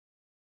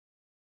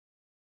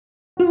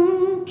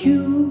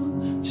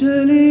क्यों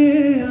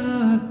चले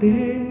आते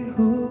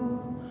हो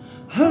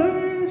हर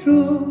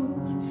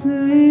रोज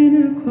इन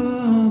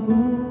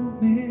ख्वाबों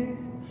में,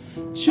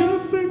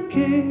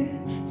 चुपके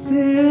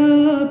से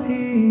आ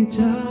भी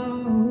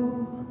जाओ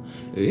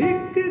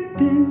एक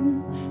दिन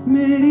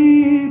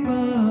मेरी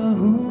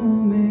बाहों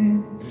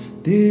में।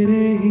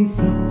 तेरे ही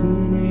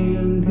सपने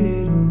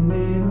अंधेरों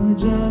में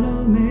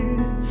उजालों में,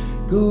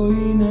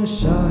 कोई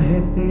नशा है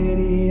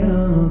तेरी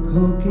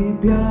आंखों के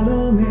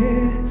प्यालों में।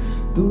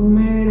 तू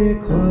मेरे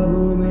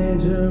ख्वाबों में,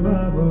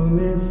 जवाबों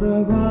में,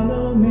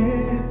 सवालों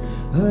में,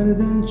 हर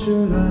दिन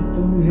चुरा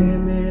तुम्हें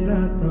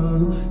मिलाता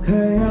हूँ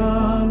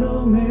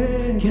ख्यालों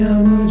में। क्या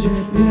मुझे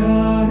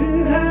प्यार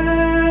है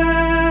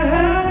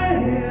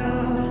या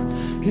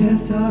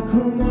कैसा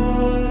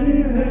खुमार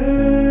है?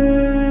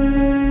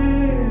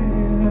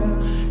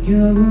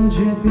 क्या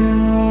मुझे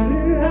प्यार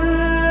है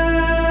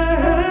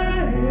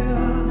या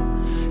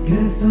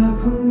कैसा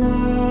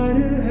खुमार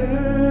है?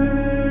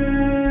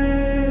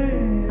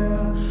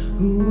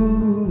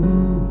 Oh